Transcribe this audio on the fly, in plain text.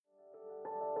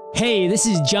Hey, this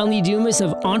is John Lee Dumas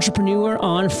of Entrepreneur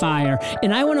on Fire,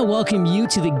 and I want to welcome you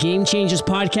to the Game Changers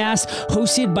podcast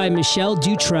hosted by Michelle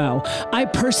Dutrow. I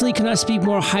personally cannot speak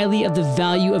more highly of the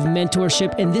value of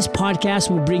mentorship, and this podcast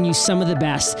will bring you some of the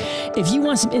best. If you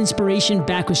want some inspiration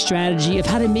backed with strategy of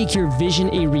how to make your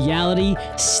vision a reality,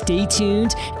 stay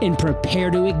tuned and prepare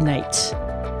to ignite.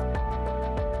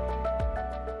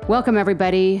 Welcome,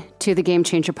 everybody, to the Game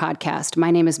Changer podcast. My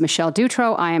name is Michelle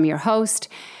Dutrow. I am your host,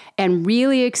 and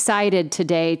really excited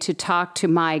today to talk to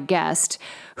my guest,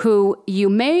 who you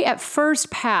may at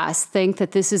first pass think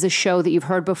that this is a show that you've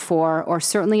heard before, or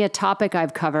certainly a topic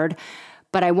I've covered,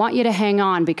 but I want you to hang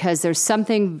on because there's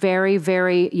something very,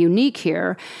 very unique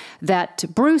here that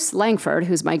Bruce Langford,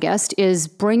 who's my guest, is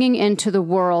bringing into the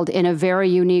world in a very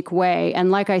unique way.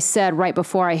 And like I said right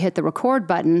before I hit the record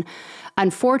button,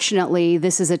 unfortunately,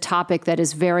 this is a topic that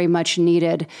is very much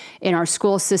needed in our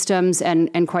school systems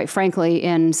and quite frankly,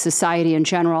 in society in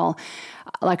general.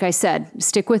 Like I said,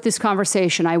 stick with this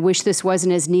conversation. I wish this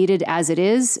wasn't as needed as it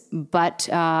is, but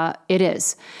it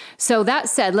is. So that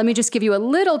said, let me just give you a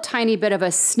little tiny bit of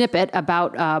a snippet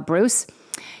about Bruce.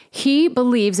 He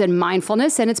believes in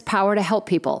mindfulness and its power to help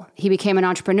people. He became an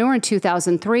entrepreneur in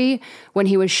 2003 when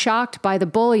he was shocked by the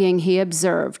bullying he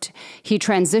observed. He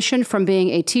transitioned from being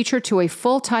a teacher to a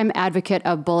full-time advocate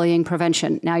of bullying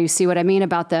prevention. Now you see what I mean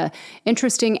about the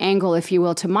interesting angle, if you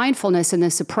will, to mindfulness in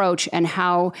this approach and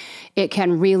how it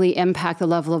can really impact the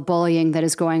level of bullying that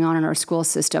is going on in our school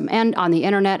system and on the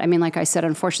internet. I mean, like I said,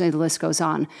 unfortunately, the list goes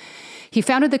on. He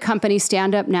founded the company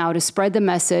Stand Up Now to spread the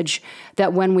message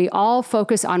that when we all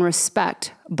focus on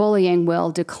respect, bullying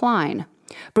will decline.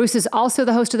 Bruce is also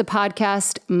the host of the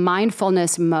podcast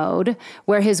Mindfulness Mode,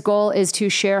 where his goal is to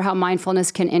share how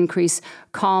mindfulness can increase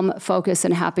calm, focus,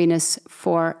 and happiness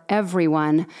for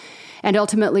everyone, and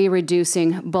ultimately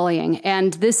reducing bullying.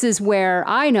 And this is where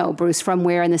I know Bruce from.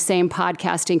 We're in the same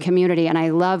podcasting community, and I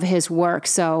love his work.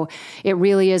 So it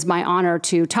really is my honor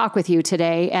to talk with you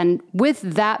today. And with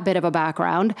that bit of a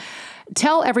background,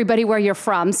 tell everybody where you're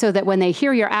from so that when they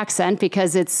hear your accent,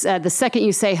 because it's the second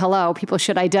you say hello, people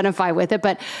should identify with it.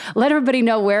 But let everybody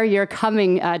know where you're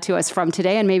coming to us from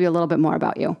today and maybe a little bit more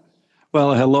about you.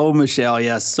 Well, hello, Michelle.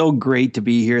 Yes, so great to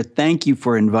be here. Thank you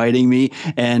for inviting me.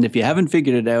 And if you haven't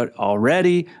figured it out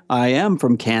already, I am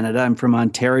from Canada. I'm from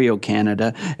Ontario,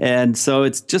 Canada. And so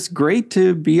it's just great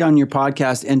to be on your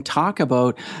podcast and talk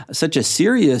about such a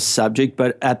serious subject,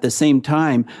 but at the same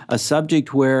time, a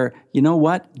subject where, you know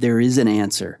what, there is an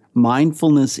answer.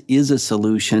 Mindfulness is a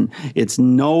solution. It's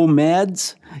no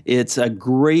meds. It's a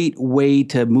great way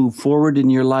to move forward in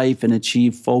your life and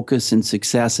achieve focus and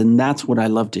success. And that's what I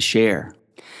love to share.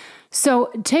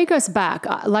 So take us back.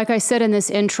 Like I said in this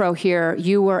intro here,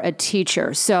 you were a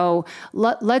teacher. So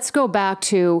let's go back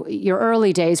to your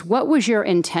early days. What was your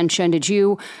intention? Did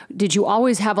you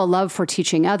always have a love for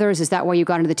teaching others? Is that why you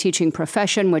got into the teaching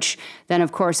profession? Which then,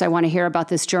 of course, I want to hear about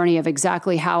this journey of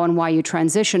exactly how and why you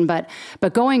transitioned.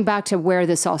 But going back to where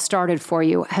this all started for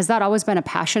you, has that always been a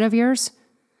passion of yours?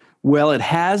 Well, it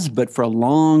has, but for a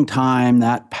long time,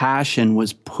 that passion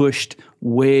was pushed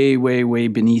way, way, way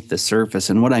beneath the surface.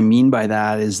 And what I mean by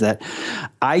that is that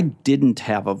I didn't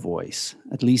have a voice.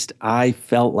 At least I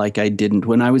felt like I didn't.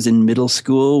 When I was in middle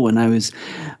school, when I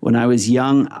was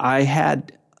young, I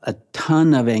had a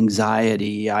ton of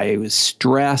anxiety. I was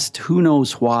stressed. Who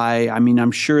knows why? I mean,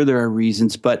 I'm sure there are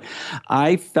reasons, but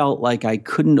I felt like I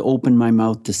couldn't open my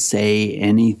mouth to say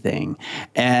anything.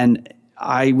 And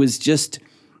I was just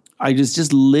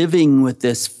living with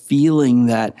this feeling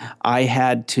that I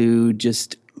had to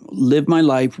just live my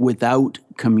life without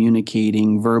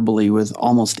communicating verbally with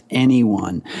almost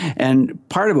anyone. And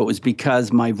part of it was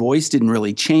because my voice didn't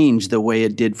really change the way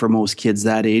it did for most kids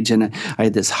that age. And I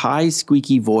had this high,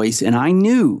 squeaky voice. And I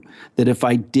knew that if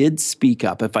I did speak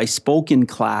up, if I spoke in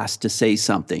class to say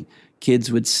something,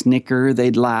 kids would snicker,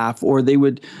 they'd laugh, or they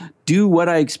would do what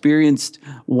I experienced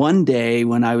one day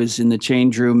when I was in the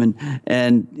change room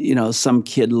and you know, some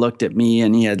kid looked at me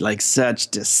and he had like such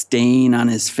disdain on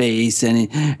his face and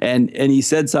he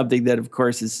said something that of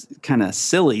course is kind of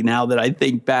silly now that I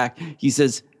think back. He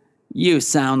says, "You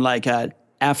sound like a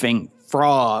effing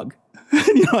frog."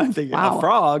 You know, I'm thinking, wow. A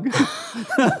frog?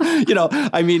 You know,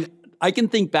 I mean, I can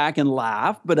think back and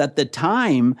laugh, but at the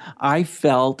time I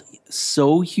felt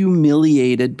so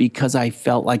humiliated because I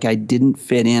felt like I didn't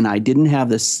fit in. I didn't have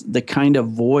the kind of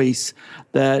voice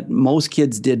that most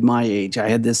kids did my age. I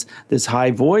had this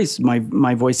high voice.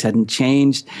 My voice hadn't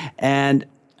changed, and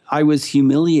I was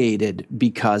humiliated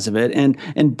because of it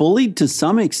and bullied to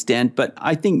some extent, but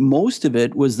I think most of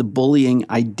it was the bullying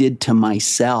I did to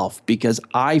myself because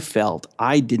I felt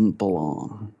I didn't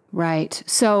belong. Right.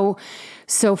 So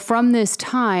from this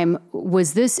time,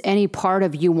 was this any part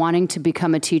of you wanting to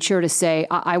become a teacher, to say,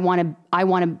 I want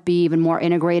to be even more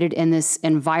integrated in this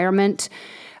environment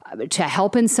to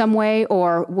help in some way?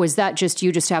 Or was that just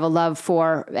you just have a love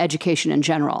for education in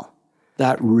general?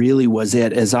 That really was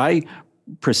it. As I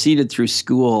proceeded through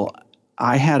school,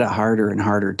 I had a harder and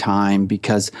harder time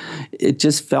because it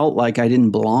just felt like I didn't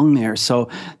belong there. So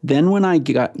then when I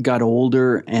got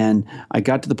older and I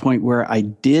got to the point where I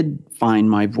did find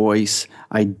my voice,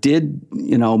 I did,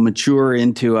 mature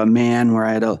into a man where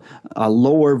I had a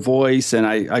lower voice, and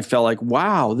I felt like,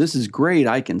 wow, this is great.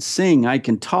 I can sing, I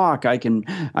can talk, I can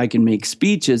make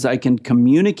speeches, I can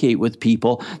communicate with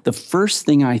people. The first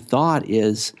thing I thought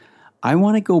is, I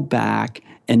want to go back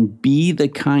and be the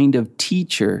kind of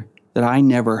teacher that I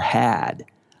never had.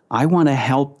 I want to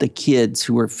help the kids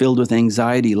who are filled with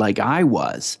anxiety like I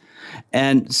was.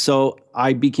 And so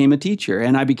I became a teacher,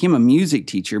 and I became a music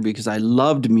teacher because I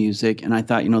loved music. And I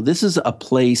thought, this is a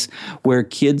place where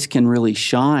kids can really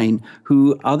shine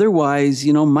who otherwise,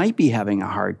 might be having a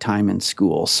hard time in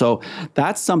school. So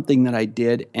that's something that I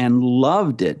did and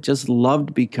loved it, just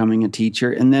loved becoming a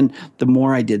teacher. And then the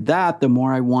more I did that, the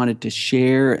more I wanted to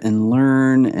share and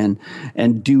learn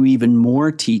and do even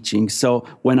more teaching. So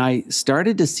when I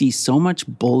started to see so much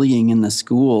bullying in the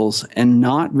schools and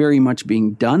not very much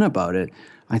being done about it,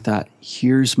 I thought,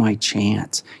 here's my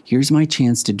chance. Here's my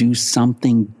chance to do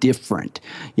something different.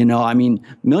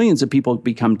 Millions of people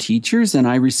become teachers, and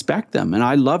I respect them. And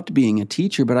I loved being a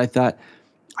teacher, but I thought,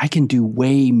 I can do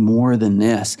way more than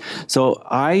this. So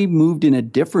I moved in a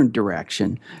different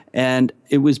direction. And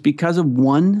it was because of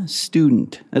one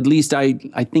student. At least I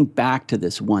think back to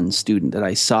this one student that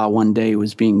I saw one day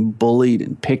was being bullied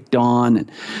and picked on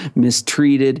and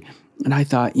mistreated. And I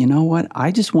thought, you know what?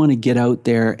 I just want to get out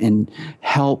there and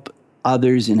help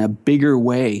others in a bigger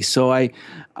way. So I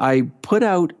put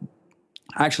out,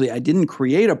 actually, I didn't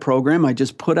create a program. I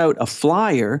just put out a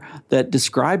flyer that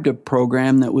described a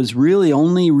program that was really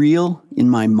only real in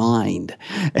my mind.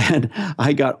 And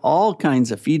I got all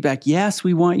kinds of feedback. Yes,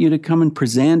 we want you to come and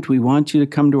present. We want you to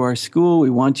come to our school. We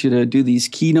want you to do these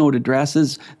keynote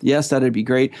addresses. Yes, that'd be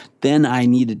great. Then I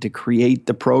needed to create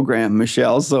the program,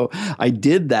 Michelle. So I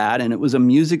did that, and it was a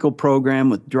musical program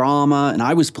with drama, and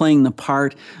I was playing the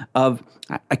part of,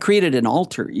 I created an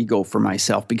alter ego for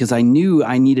myself because I knew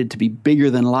I needed to be bigger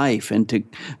than life, and to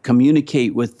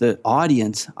communicate with the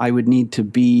audience, I would need to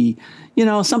be,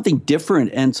 something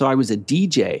different. And so I was a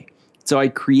DJ. So I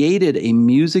created a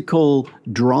musical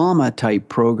drama type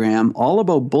program all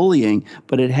about bullying,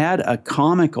 but it had a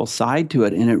comical side to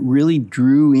it, and it really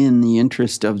drew in the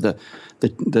interest of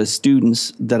the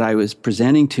students that I was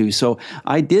presenting to. So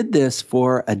I did this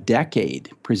for a decade,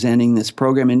 presenting this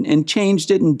program, and changed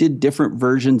it and did different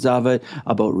versions of it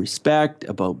about respect,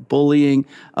 about bullying,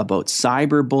 about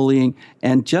cyberbullying,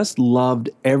 and just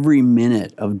loved every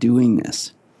minute of doing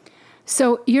this.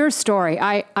 So your story,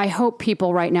 I hope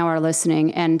people right now are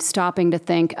listening and stopping to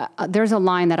think, there's a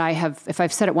line that I have, if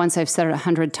I've said it once, I've said it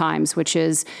 100 times, which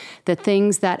is the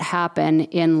things that happen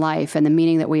in life and the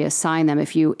meaning that we assign them.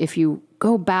 If you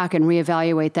go back and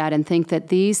reevaluate that and think that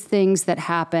these things that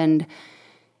happened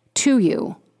to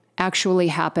you actually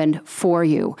happened for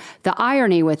you. The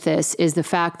irony with this is the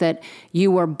fact that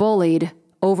you were bullied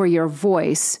over your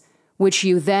voice, which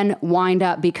you then wind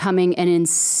up becoming an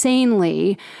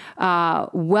insanely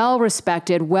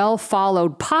well-respected,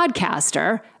 well-followed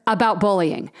podcaster about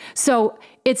bullying. So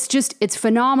it's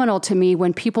phenomenal to me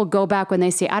when people go back, when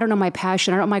they say, I don't know my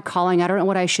passion, I don't know my calling, I don't know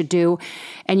what I should do.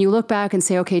 And you look back and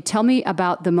say, okay, tell me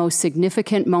about the most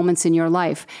significant moments in your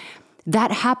life.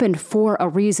 That happened for a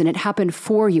reason. It happened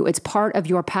for you. It's part of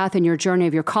your path and your journey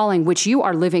of your calling, which you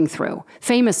are living through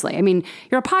famously. I mean,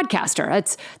 you're a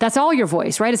podcaster. That's all your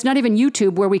voice, right? It's not even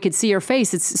YouTube where we could see your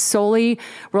face. It's solely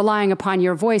relying upon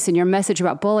your voice, and your message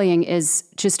about bullying is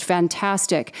just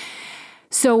fantastic.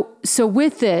 So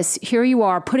with this, here you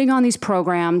are putting on these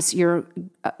programs. You're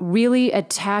really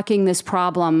attacking this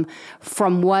problem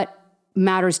from what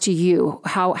matters to you,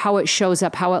 how it shows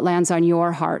up, how it lands on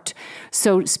your heart.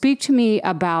 So speak to me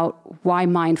about why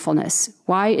mindfulness.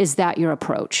 Why is that your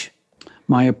approach?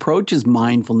 My approach is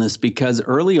mindfulness because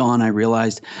early on I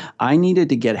realized I needed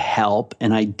to get help,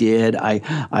 and I did. I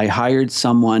hired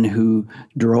someone who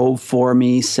drove for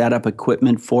me, set up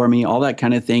equipment for me, all that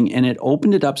kind of thing, and it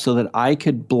opened it up so that I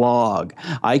could blog.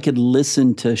 I could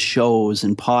listen to shows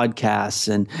and podcasts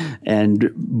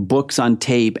and books on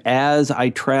tape as I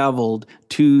traveled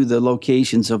to the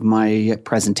locations of my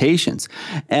presentations.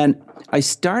 And I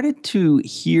started to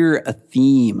hear a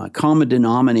theme, a common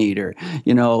denominator,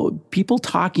 people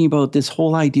talking about this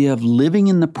whole idea of living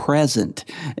in the present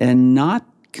and not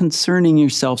concerning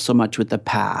yourself so much with the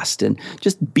past and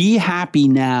just be happy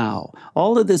now.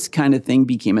 All of this kind of thing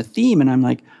became a theme. And I'm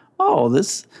like, oh,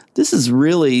 this is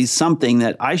really something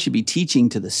that I should be teaching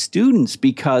to the students,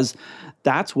 because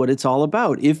that's what it's all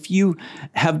about. If you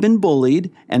have been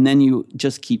bullied and then you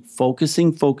just keep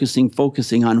focusing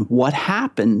on what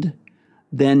happened,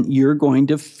 then you're going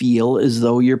to feel as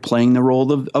though you're playing the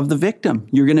role of the victim.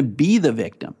 You're going to be the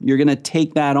victim. You're going to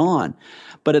take that on.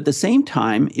 But at the same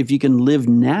time, if you can live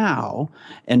now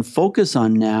and focus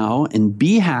on now and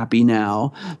be happy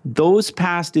now, those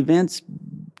past events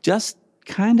just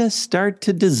kind of start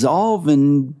to dissolve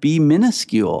and be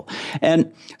minuscule.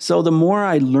 And so the more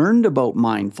I learned about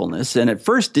mindfulness, and at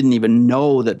first didn't even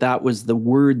know that was the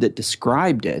word that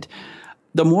described it,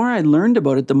 the more I learned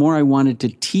about it, the more I wanted to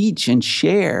teach and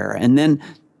share. And then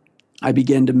I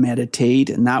began to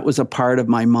meditate, and that was a part of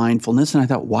my mindfulness. And I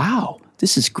thought, wow,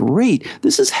 this is great.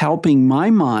 This is helping my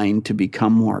mind to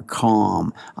become more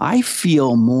calm. I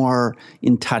feel more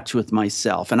in touch with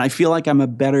myself, and I feel like I'm a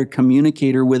better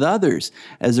communicator with others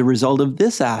as a result of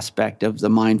this aspect of the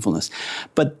mindfulness.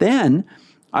 But then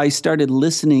I started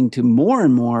listening to more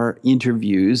and more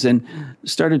interviews and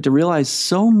started to realize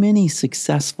so many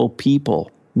successful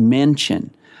people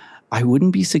mention, I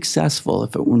wouldn't be successful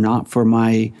if it were not for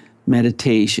my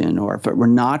meditation, or if it were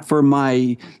not for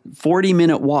my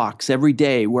 40-minute walks every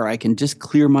day where I can just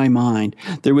clear my mind.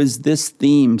 There was this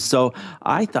theme. So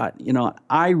I thought,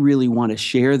 I really want to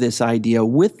share this idea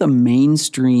with the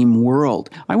mainstream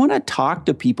world. I want to talk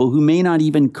to people who may not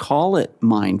even call it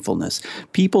mindfulness,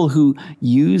 people who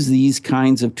use these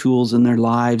kinds of tools in their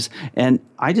lives. And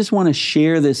I just want to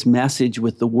share this message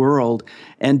with the world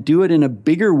and do it in a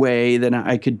bigger way than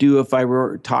I could do if I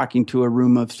were talking to a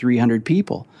room of 300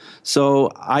 people.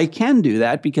 So I can do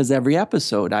that because every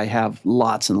episode I have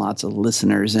lots and lots of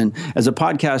listeners. And as a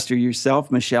podcaster yourself,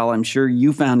 Michelle, I'm sure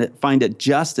you find it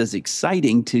just as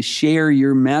exciting to share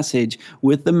your message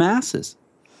with the masses.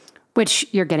 Which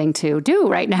you're getting to do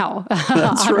right now.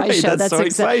 That's right. That's so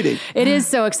exciting. It is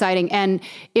so exciting. And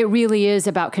it really is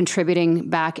about contributing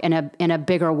back in a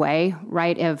bigger way,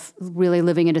 right? Of really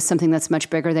living into something that's much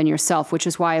bigger than yourself, which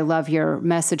is why I love your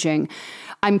messaging.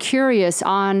 I'm curious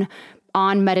on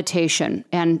meditation.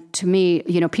 And to me,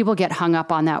 people get hung up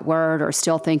on that word or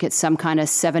still think it's some kind of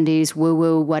 70s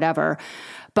woo-woo, whatever.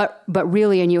 But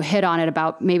really, and you hit on it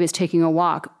about maybe it's taking a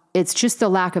walk. It's just the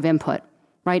lack of input.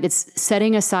 Right? It's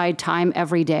setting aside time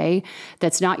every day.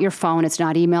 That's not your phone. It's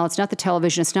not email. It's not the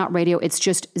television. It's not radio. It's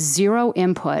just zero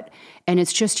input, and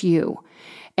it's just you.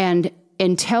 And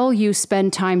until you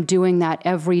spend time doing that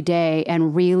every day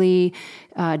and really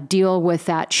deal with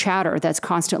that chatter that's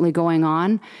constantly going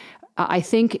on, I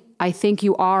think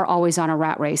you are always on a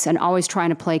rat race and always trying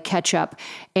to play catch up.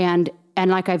 And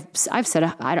like I've said,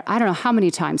 I don't know how many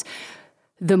times,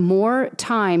 the more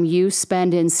time you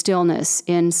spend in stillness,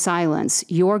 in silence,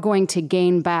 you're going to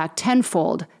gain back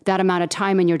tenfold that amount of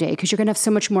time in your day, because you're going to have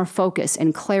so much more focus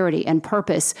and clarity and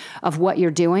purpose of what you're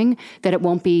doing that it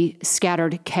won't be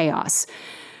scattered chaos.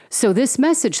 So this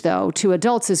message, though, to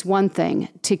adults is one thing.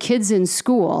 To kids in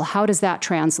school, how does that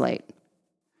translate?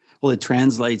 Well, it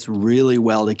translates really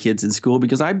well to kids in school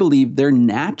because I believe they're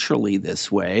naturally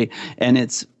this way. And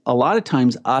it's a lot of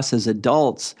times us as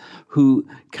adults who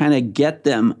kind of get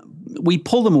them, we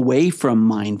pull them away from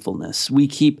mindfulness. We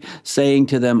keep saying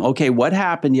to them, okay, what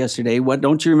happened yesterday?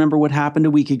 Don't you remember what happened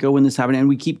a week ago when this happened? And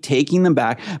we keep taking them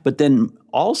back. But then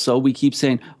also we keep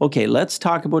saying, okay, let's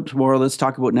talk about tomorrow. Let's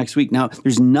talk about next week. Now,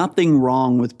 there's nothing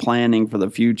wrong with planning for the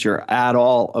future at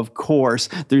all. Of course,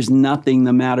 there's nothing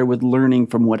the matter with learning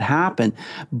from what happened.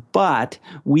 But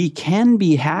we can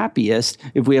be happiest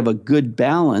if we have a good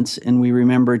balance and we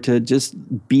remember to just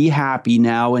be happy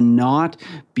now and not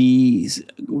be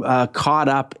caught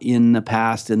up in the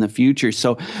past and the future.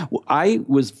 So I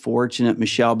was fortunate,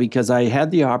 Michelle, because I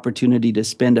had the opportunity to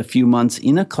spend a few months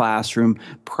in a classroom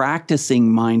practicing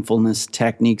mindfulness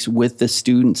techniques with the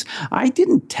students. I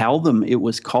didn't tell them it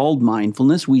was called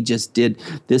mindfulness. We just did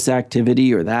this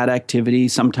activity or that activity,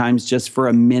 sometimes just for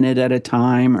a minute at a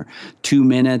time or 2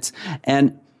 minutes.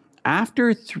 And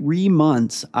after 3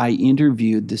 months, I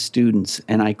interviewed the students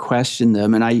and I questioned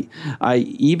them. And I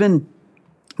even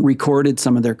recorded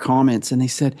some of their comments. And they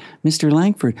said, Mr.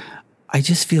 Langford, I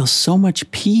just feel so much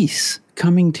peace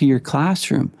coming to your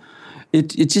classroom.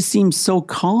 It just seems so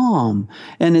calm.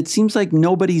 And it seems like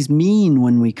nobody's mean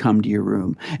when we come to your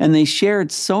room. And they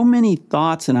shared so many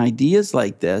thoughts and ideas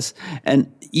like this.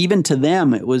 And even to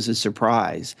them, it was a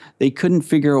surprise. They couldn't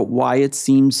figure out why it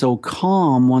seemed so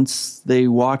calm once they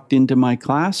walked into my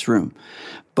classroom.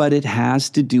 But it has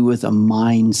to do with a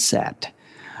mindset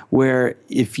where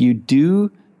if you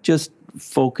do just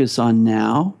focus on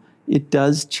now, it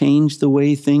does change the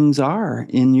way things are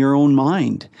in your own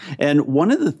mind. And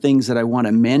one of the things that I want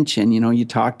to mention, you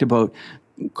talked about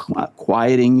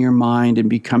quieting your mind and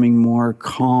becoming more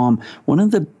calm. One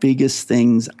of the biggest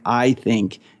things I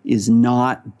think is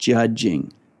not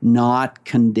judging, not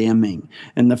condemning.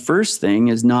 And the first thing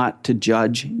is not to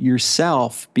judge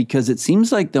yourself, because it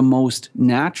seems like the most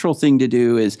natural thing to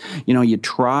do is, you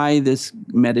try this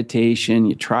meditation,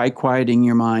 you try quieting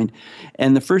your mind,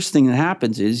 and the first thing that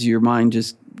happens is your mind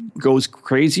just goes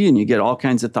crazy and you get all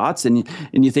kinds of thoughts and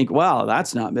you think, wow,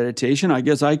 that's not meditation. I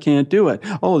guess I can't do it.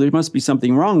 Oh, there must be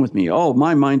something wrong with me. Oh,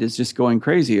 my mind is just going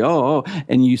crazy. Oh.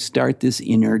 And you start this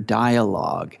inner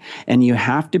dialogue, and you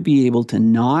have to be able to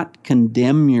not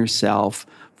condemn yourself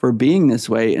for being this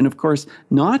way. And of course,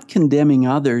 not condemning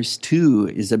others too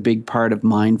is a big part of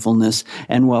mindfulness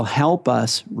and will help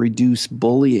us reduce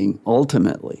bullying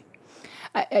ultimately.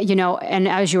 And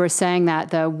as you were saying that,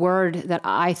 the word that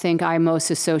I think I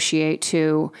most associate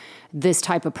to this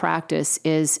type of practice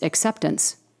is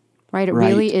acceptance, right? It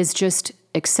really is just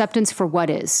acceptance for what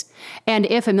is. And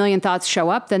if a million thoughts show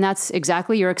up, then that's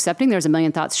exactly, you're accepting there's a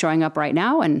million thoughts showing up right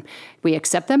now, and we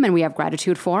accept them and we have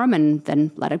gratitude for them, and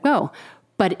then let it go.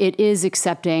 But it is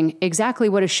accepting exactly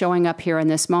what is showing up here in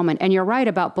this moment. And you're right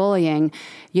about bullying.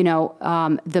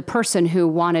 The person who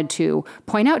wanted to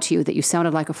point out to you that you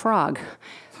sounded like a frog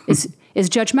is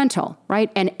judgmental,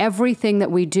 right? And everything that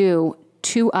we do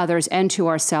to others and to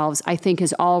ourselves, I think,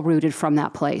 is all rooted from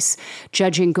that place.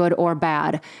 Judging good or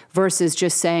bad versus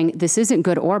just saying, this isn't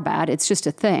good or bad, it's just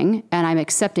a thing, and I'm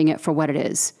accepting it for what it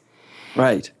is.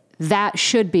 Right. That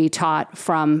should be taught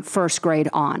from first grade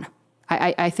on.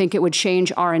 I think it would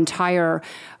change our entire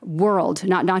world,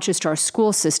 not just our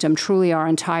school system, truly our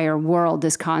entire world,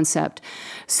 this concept.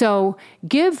 So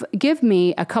give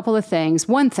me a couple of things.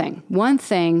 One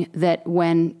thing that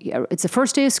when it's the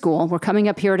first day of school, we're coming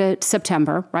up here to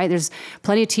September, right? There's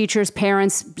plenty of teachers,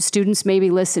 parents, students maybe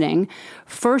listening.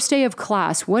 First day of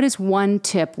class, what is one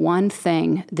tip, one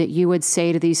thing that you would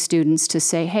say to these students to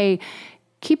say, hey,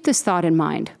 keep this thought in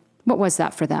mind? What was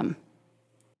that for them?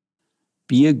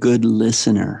 Be a good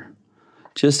listener.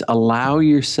 Just allow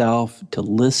yourself to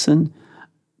listen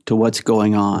to what's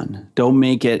going on. Don't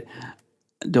make it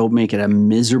a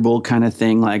miserable kind of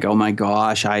thing like, oh my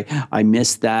gosh, I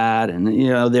missed that.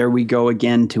 And there we go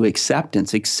again to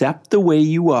acceptance. Accept the way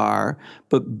you are,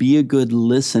 but be a good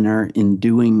listener in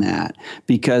doing that.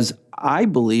 Because I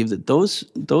believe that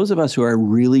those of us who are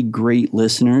really great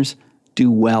listeners do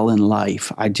well in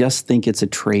life. I just think it's a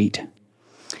trait.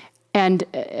 And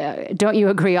don't you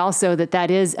agree also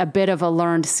that is a bit of a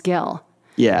learned skill?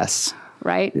 Yes.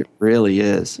 Right? It really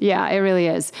is. Yeah, it really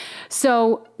is.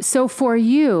 So for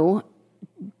you,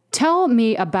 tell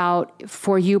me about,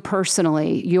 for you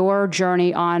personally, your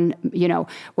journey on,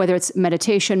 whether it's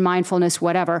meditation, mindfulness,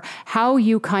 whatever, how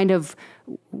you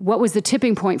what was the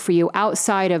tipping point for you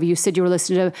outside of, you said you were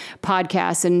listening to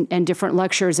podcasts and different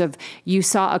lectures of, you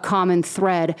saw a common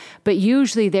thread, but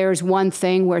usually there's one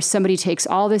thing where somebody takes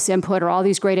all this input or all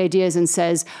these great ideas and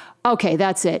says, okay,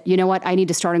 that's it. You know what? I need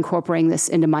to start incorporating this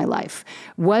into my life.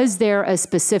 Was there a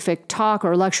specific talk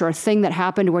or lecture or thing that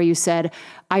happened where you said,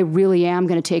 I really am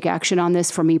going to take action on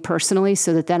this for me personally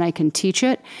so that then I can teach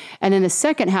it? And then the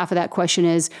second half of that question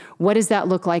is, what does that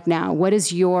look like now? What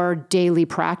is your daily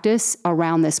practice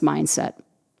around this mindset?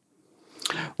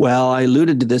 Well, I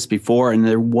alluded to this before, and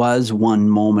there was one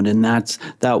moment, and that's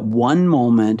that one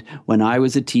moment when I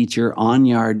was a teacher on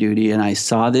yard duty, and I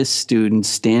saw this student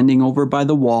standing over by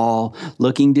the wall,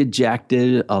 looking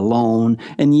dejected, alone,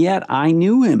 and yet I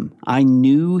knew him. I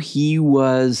knew he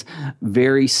was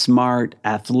very smart,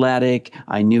 athletic.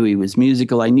 I knew he was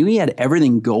musical. I knew he had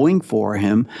everything going for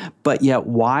him, but yet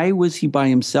why was he by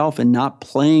himself and not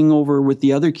playing over with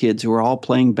the other kids who were all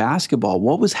playing basketball?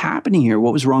 What was happening here?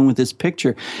 What was wrong with this picture?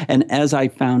 And as I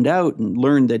found out and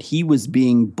learned that he was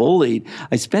being bullied,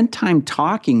 I spent time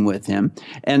talking with him,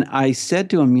 and I said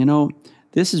to him,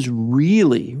 this has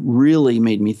really, really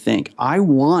made me think. I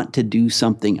want to do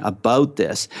something about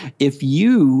this. If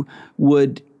you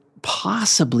would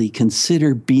possibly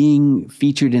consider being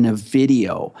featured in a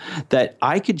video that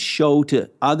I could show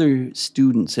to other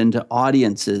students and to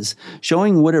audiences,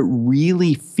 showing what it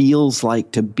really feels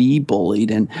like to be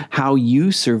bullied and how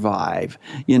you survive,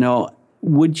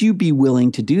 would you be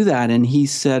willing to do that? And he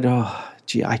said, oh,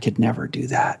 gee, I could never do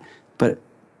that. But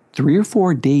 3 or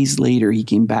 4 days later, he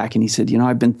came back and he said,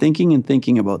 I've been thinking and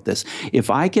thinking about this. If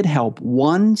I could help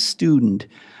one student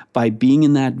by being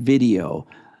in that video,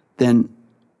 then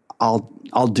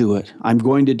I'll do it. I'm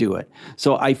going to do it.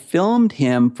 So I filmed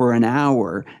him for an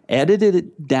hour, edited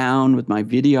it down with my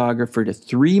videographer to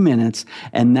 3 minutes,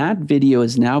 and that video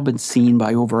has now been seen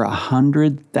by over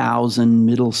 100,000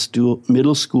 middle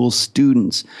school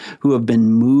students who have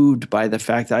been moved by the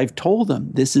fact that I've told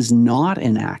them this is not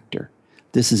an actor.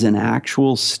 This is an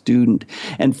actual student.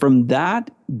 And from that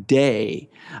day,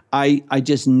 I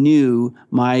just knew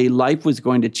my life was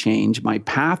going to change. My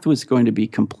path was going to be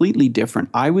completely different.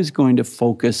 I was going to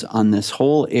focus on this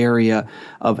whole area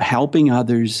of helping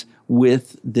others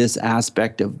with this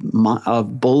aspect of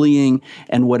bullying,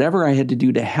 and whatever I had to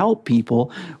do to help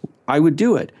people, I would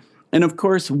do it. And of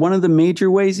course, one of the major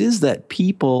ways is that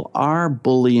people are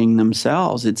bullying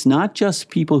themselves. It's not just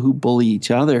people who bully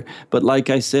each other, but like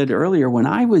I said earlier, when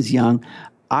I was young,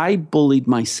 I bullied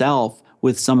myself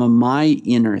with some of my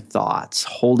inner thoughts,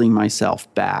 holding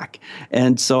myself back.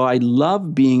 And so I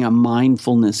love being a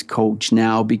mindfulness coach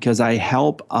now because I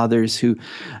help others who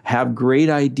have great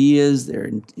ideas,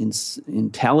 they're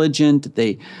intelligent,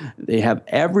 they have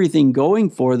everything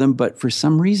going for them, but for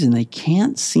some reason they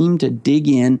can't seem to dig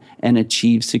in and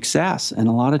achieve success. And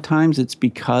a lot of times it's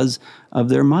because of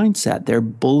their mindset. They're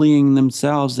bullying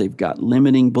themselves. They've got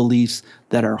limiting beliefs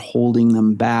that are holding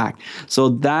them back. So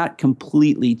that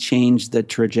completely changed the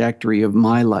trajectory of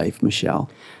my life, Michelle.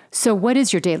 So what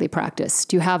is your daily practice?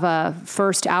 Do you have a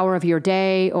first hour of your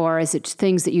day, or is it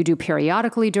things that you do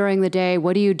periodically during the day?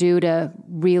 What do you do to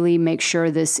really make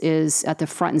sure this is at the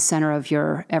front and center of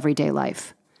your everyday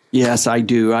life? Yes, I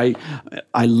do.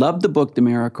 I love the book, The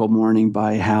Miracle Morning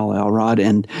by Hal Elrod,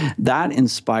 and that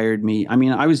inspired me. I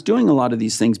mean, I was doing a lot of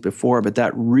these things before, but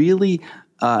that really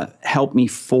helped me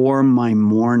form my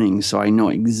morning so I know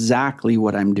exactly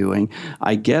what I'm doing.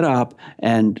 I get up,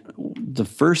 and the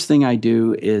first thing I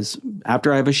do is,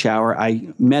 after I have a shower, I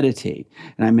meditate.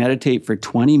 And I meditate for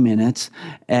 20 minutes,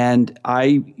 and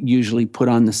I usually put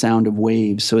on the sound of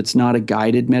waves. So it's not a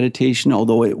guided meditation,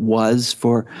 although it was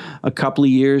for a couple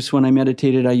of years when I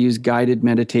meditated. I use guided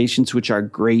meditations, which are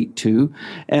great too.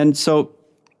 And so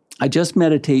I just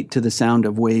meditate to the sound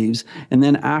of waves. And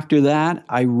then after that,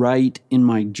 I write in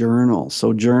my journal.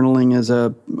 So journaling is a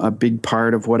big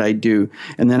part of what I do.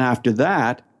 And then after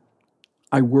that,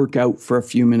 I work out for a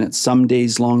few minutes, some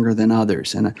days longer than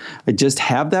others. And I just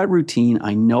have that routine.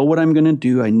 I know what I'm going to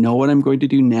do. I know what I'm going to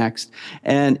do next.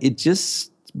 And it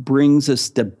just brings a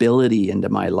stability into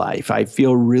my life. I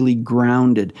feel really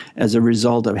grounded as a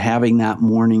result of having that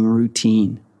morning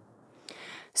routine.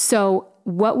 So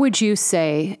what would you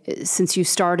say, since you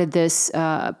started this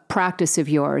practice of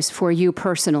yours, for you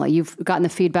personally? You've gotten the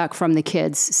feedback from the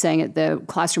kids saying that the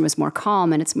classroom is more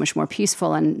calm and it's much more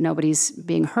peaceful and nobody's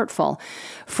being hurtful.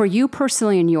 For you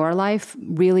personally in your life,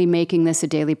 really making this a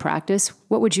daily practice,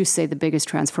 what would you say the biggest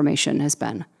transformation has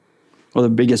been? Well, the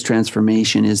biggest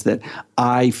transformation is that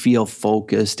I feel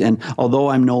focused. And although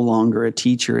I'm no longer a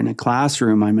teacher in a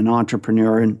classroom, I'm an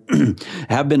entrepreneur and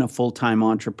have been a full-time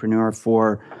entrepreneur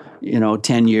for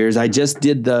 10 years. I just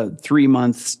did the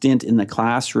 3-month stint in the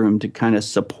classroom to kind of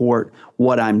support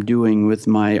what I'm doing with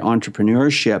my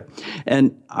entrepreneurship.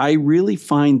 And I really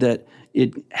find that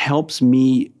it helps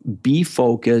me be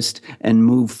focused and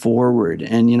move forward.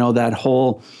 And, that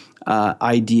whole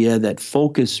idea that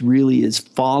focus really is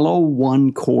follow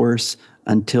one course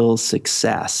until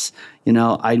success.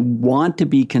 I want to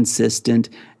be consistent,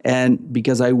 and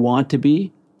because I want to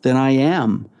be, then I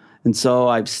am. And so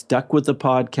I've stuck with the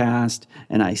podcast,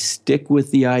 and I stick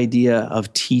with the idea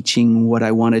of teaching what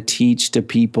I want to teach to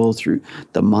people through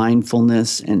the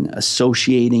mindfulness and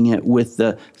associating it with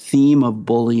the theme of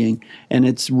bullying. And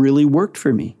it's really worked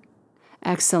for me.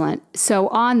 Excellent. So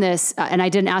on this, and I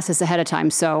didn't ask this ahead of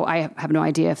time, so I have no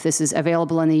idea if this is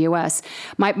available in the U.S.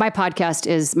 My podcast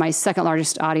is my second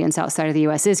largest audience outside of the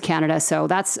U.S. is Canada, so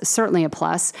that's certainly a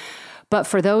plus. But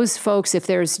for those folks, if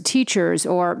there's teachers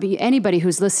or anybody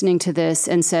who's listening to this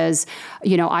and says,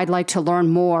 I'd like to learn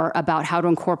more about how to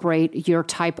incorporate your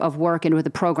type of work into the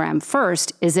program,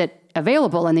 first, is it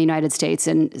available in the United States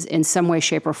in some way,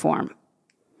 shape, or form?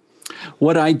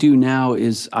 What I do now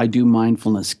is I do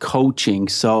mindfulness coaching.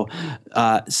 So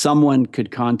someone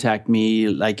could contact me,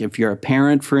 like if you're a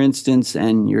parent, for instance,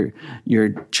 and your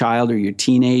child or your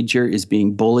teenager is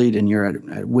being bullied and you're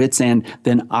at wit's end,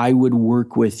 then I would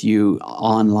work with you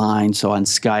online, so on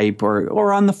Skype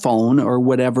or on the phone or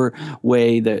whatever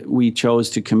way that we chose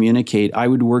to communicate. I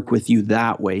would work with you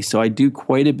that way. So I do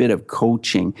quite a bit of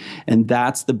coaching, and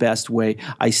that's the best way.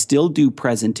 I still do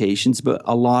presentations, but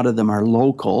a lot of them are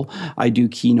local. I do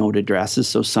keynote addresses,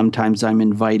 so sometimes I'm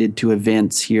invited to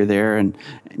events here, there, and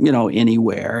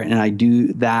anywhere, and I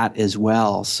do that as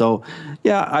well. So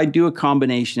yeah, I do a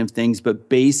combination of things, but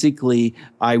basically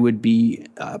I would be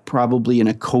probably in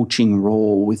a coaching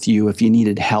role with you if you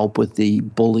needed help with the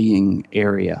bullying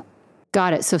area.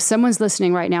 Got it. So if someone's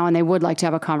listening right now and they would like to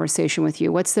have a conversation with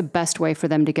you, what's the best way for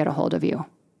them to get a hold of you?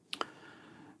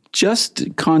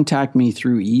 Just contact me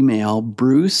through email,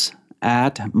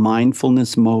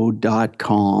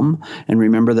 bruce@mindfulnessmode.com. And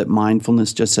remember that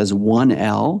mindfulness just has one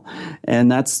L.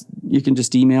 And you can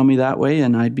just email me that way,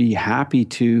 and I'd be happy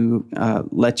to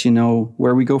let you know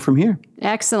where we go from here.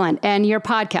 Excellent. And your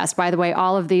podcast, by the way,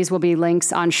 all of these will be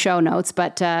links on show notes,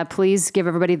 but please give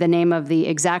everybody the name of the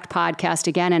exact podcast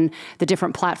again and the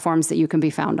different platforms that you can be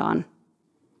found on.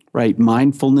 Right.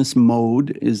 Mindfulness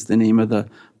Mode is the name of the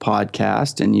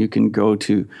podcast, and you can go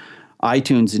to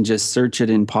iTunes and just search it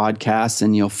in podcasts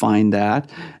and you'll find that.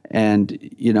 And,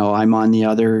 I'm on the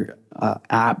other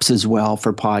apps as well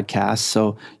for podcasts.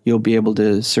 So you'll be able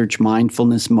to search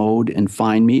Mindfulness Mode and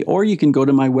find me, or you can go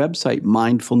to my website,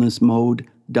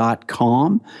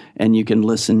 mindfulnessmode.com, and you can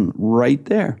listen right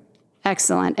there.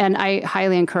 Excellent. And I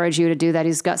highly encourage you to do that.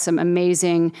 He's got some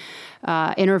amazing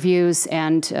interviews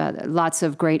and lots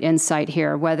of great insight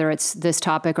here, whether it's this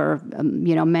topic or,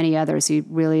 many others. He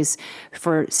really is,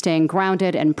 for staying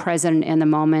grounded and present in the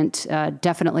moment,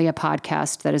 definitely a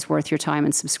podcast that is worth your time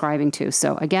and subscribing to.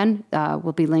 So again,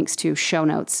 will be links to show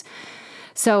notes.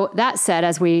 So that said,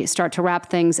 as we start to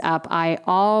wrap things up, I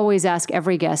always ask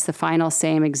every guest the final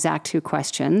same exact two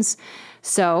questions.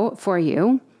 So for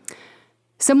you,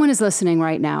 someone is listening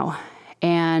right now,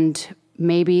 and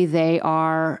maybe they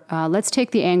are, let's take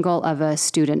the angle of a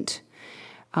student,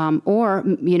 or,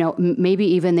 maybe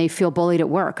even they feel bullied at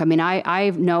work. I mean,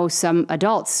 I know some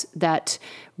adults that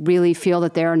really feel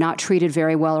that they're not treated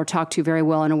very well or talked to very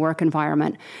well in a work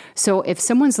environment. So if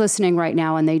someone's listening right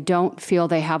now and they don't feel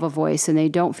they have a voice and they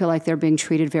don't feel like they're being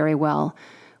treated very well,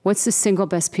 what's the single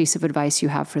best piece of advice you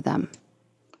have for them?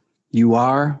 You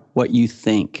are what you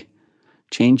think.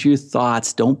 Change your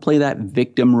thoughts. Don't play that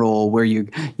victim role where you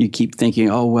keep thinking,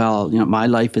 oh, well, my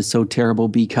life is so terrible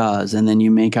because, and then you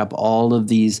make up all of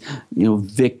these,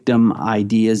 victim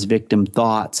ideas, victim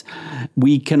thoughts.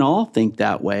 We can all think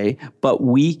that way, but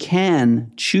we can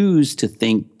choose to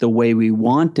think the way we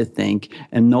want to think,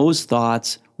 and those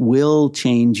thoughts will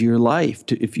change your life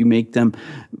if you make them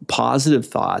positive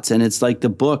thoughts. And it's like the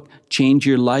book, Change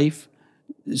Your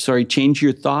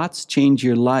Thoughts, Change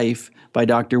Your Life, by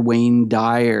Dr. Wayne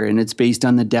Dyer, and it's based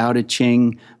on the Tao Te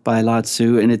Ching by Lao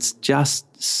Tzu, and it's just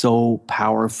so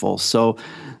powerful. So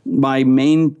my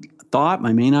main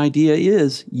idea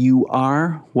is you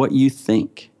are what you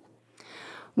think.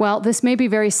 Well, this may be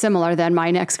very similar than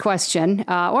my next question,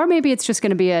 or maybe it's just going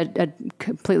to be a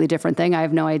completely different thing. I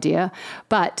have no idea.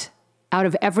 But out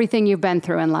of everything you've been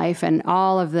through in life and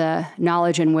all of the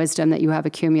knowledge and wisdom that you have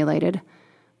accumulated,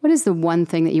 what is the one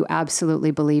thing that you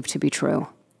absolutely believe to be true?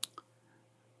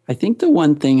 I think the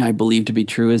one thing I believe to be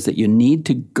true is that you need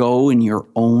to go in your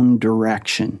own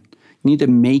direction. You need to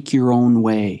make your own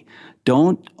way.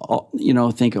 Don't,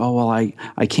 think, oh, well, I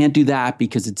can't do that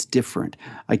because it's different.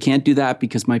 I can't do that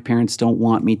because my parents don't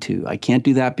want me to. I can't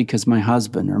do that because my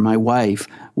husband or my wife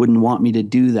wouldn't want me to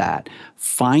do that.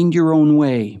 Find your own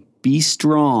way. Be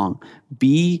strong.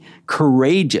 Be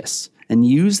courageous. And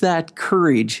use that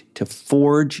courage to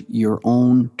forge your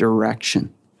own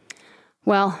direction.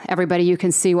 Well, everybody, you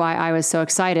can see why I was so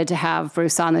excited to have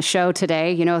Bruce on the show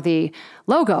today. The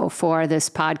logo for this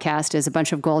podcast is a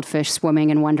bunch of goldfish swimming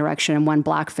in one direction and one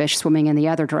blackfish swimming in the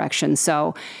other direction.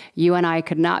 So you and I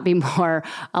could not be more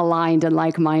aligned and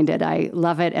like-minded. I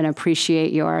love it and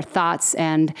appreciate your thoughts,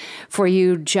 and for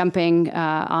you jumping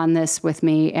on this with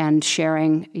me and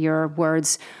sharing your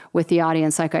words with the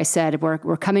audience. Like I said,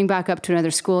 we're coming back up to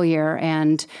another school year,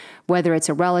 and whether it's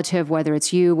a relative, whether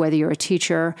it's you, whether you're a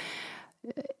teacher,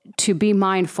 to be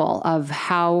mindful of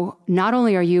how not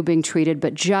only are you being treated,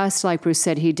 but just like Bruce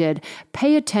said he did,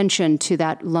 pay attention to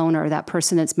that loner, that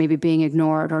person that's maybe being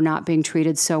ignored or not being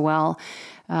treated so well.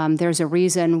 There's a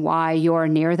reason why you're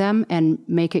near them, and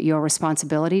make it your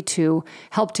responsibility to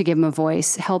help to give them a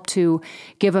voice, help to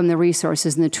give them the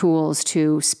resources and the tools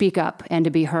to speak up and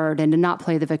to be heard and to not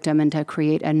play the victim and to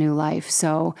create a new life.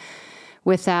 So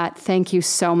with that, thank you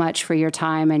so much for your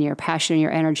time and your passion and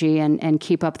your energy, and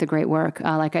keep up the great work.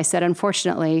 Like I said,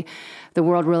 unfortunately, the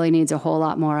world really needs a whole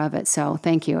lot more of it. So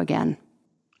thank you again.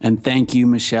 And thank you,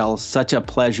 Michelle. Such a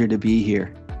pleasure to be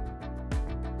here.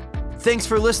 Thanks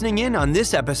for listening in on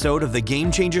this episode of the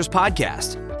Game Changers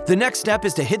Podcast. The next step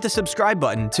is to hit the subscribe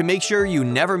button to make sure you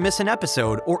never miss an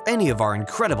episode or any of our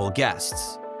incredible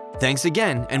guests. Thanks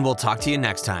again, and we'll talk to you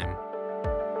next time.